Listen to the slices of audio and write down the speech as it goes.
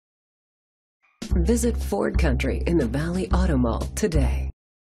Visit Ford Country in the Valley Auto Mall today.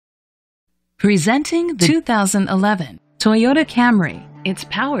 Presenting the 2011 Toyota Camry. It's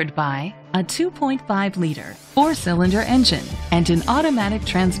powered by a 2.5-liter four-cylinder engine and an automatic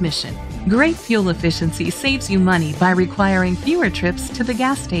transmission. Great fuel efficiency saves you money by requiring fewer trips to the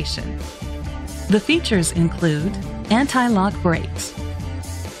gas station. The features include anti-lock brakes,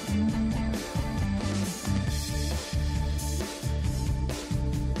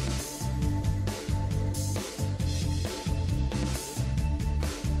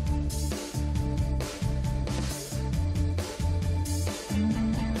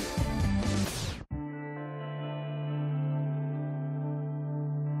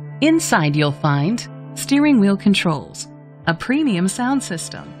 Inside you'll find steering wheel controls, a premium sound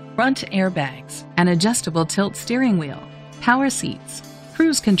system, front airbags, an adjustable tilt steering wheel, power seats,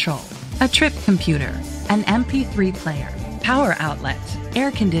 cruise control, a trip computer, an MP3 player, power outlet, air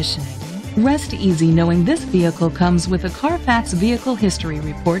conditioning. Rest easy knowing this vehicle comes with a Carfax Vehicle History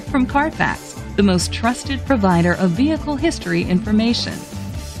Report from Carfax, the most trusted provider of vehicle history information.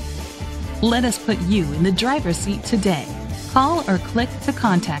 Let us put you in the driver's seat today. Call or click to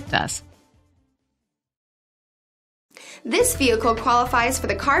contact us. This vehicle qualifies for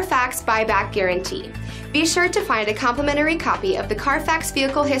the Carfax Buyback Guarantee. Be sure to find a complimentary copy of the Carfax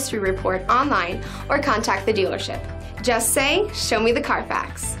Vehicle History Report online or contact the dealership. Just say, "Show me the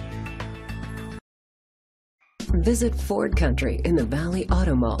Carfax." Visit Ford Country in the Valley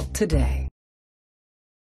Auto Mall today.